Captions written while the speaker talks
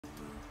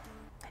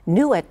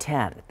New at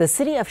 10, the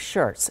city of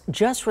Schertz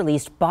just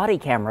released body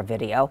camera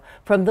video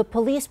from the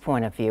police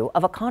point of view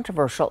of a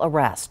controversial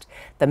arrest.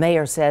 The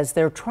mayor says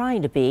they're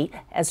trying to be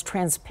as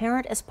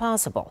transparent as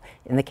possible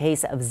in the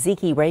case of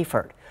Zekee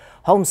Rayford.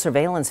 Home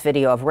surveillance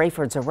video of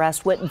Rayford's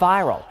arrest went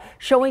viral,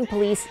 showing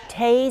police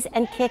tase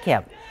and kick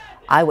him.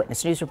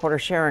 Eyewitness News reporter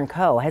Sharon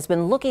Coe has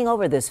been looking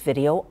over this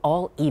video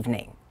all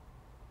evening.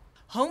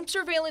 Home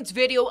surveillance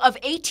video of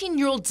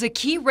 18-year-old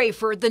Zekee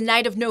Rayford the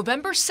night of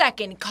November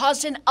 2nd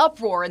caused an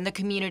uproar in the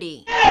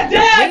community.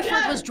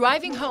 Rayford was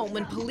driving home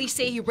when police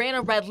say he ran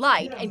a red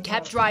light and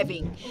kept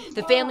driving.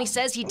 The family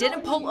says he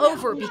didn't pull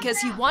over because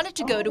he wanted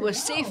to go to a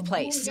safe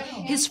place,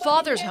 his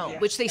father's home,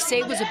 which they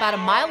say was about a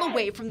mile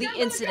away from the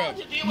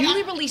incident.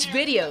 Newly released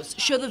videos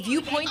show the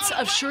viewpoints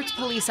of Schertz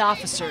police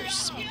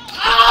officers.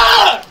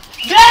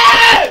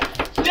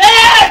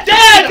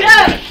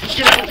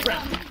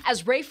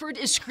 As Rayford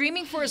is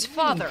screaming for his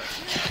father,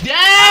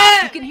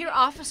 you can hear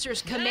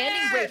officers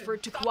commanding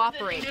Rayford to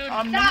cooperate.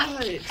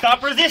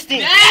 Stop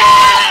resisting!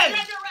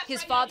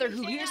 His father,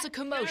 who hears the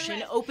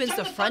commotion, opens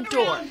the front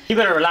door. You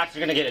better relax,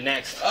 you're gonna get it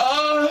next.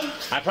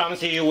 I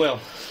promise you will.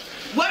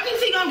 What do you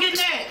think I'm getting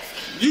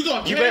next?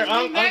 You better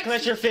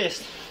unclench your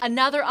fist.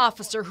 Another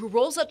officer who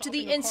rolls up to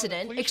the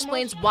incident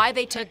explains why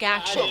they took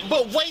action.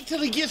 But wait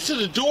till he gets to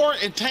the door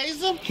and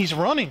tase him? He's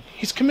running.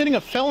 He's committing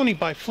a felony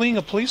by fleeing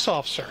a police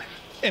officer.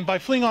 And by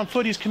fleeing on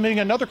foot, he's committing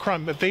another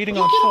crime, evading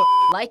on foot.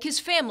 Like his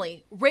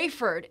family,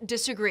 Rayford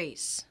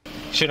disagrees.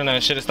 Should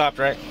have stopped,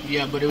 right?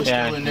 Yeah, but it was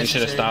still unnecessary. You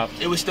should have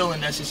stopped. It was still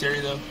unnecessary,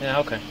 though. Yeah,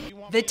 okay.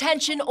 The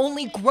tension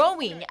only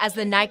growing as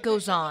the night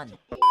goes on.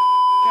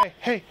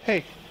 Hey.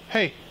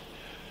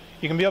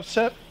 You can be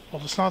upset? Well,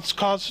 let's not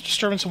cause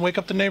disturbance and wake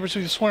up the neighbors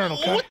with you swearing,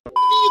 okay? What do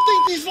you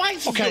think these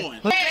lights are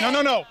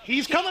doing? No.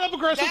 He's coming up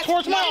aggressive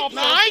towards my office.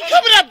 No, I ain't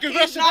coming up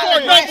aggressive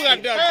towards nobody.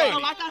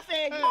 Like I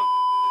said,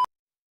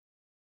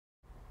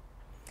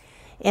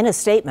 In a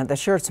statement, the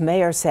Schertz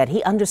mayor said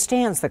he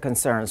understands the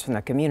concerns from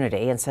the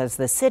community and says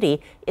the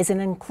city is an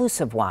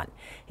inclusive one.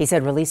 He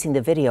said releasing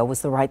the video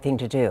was the right thing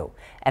to do.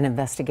 An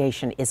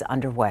investigation is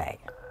underway.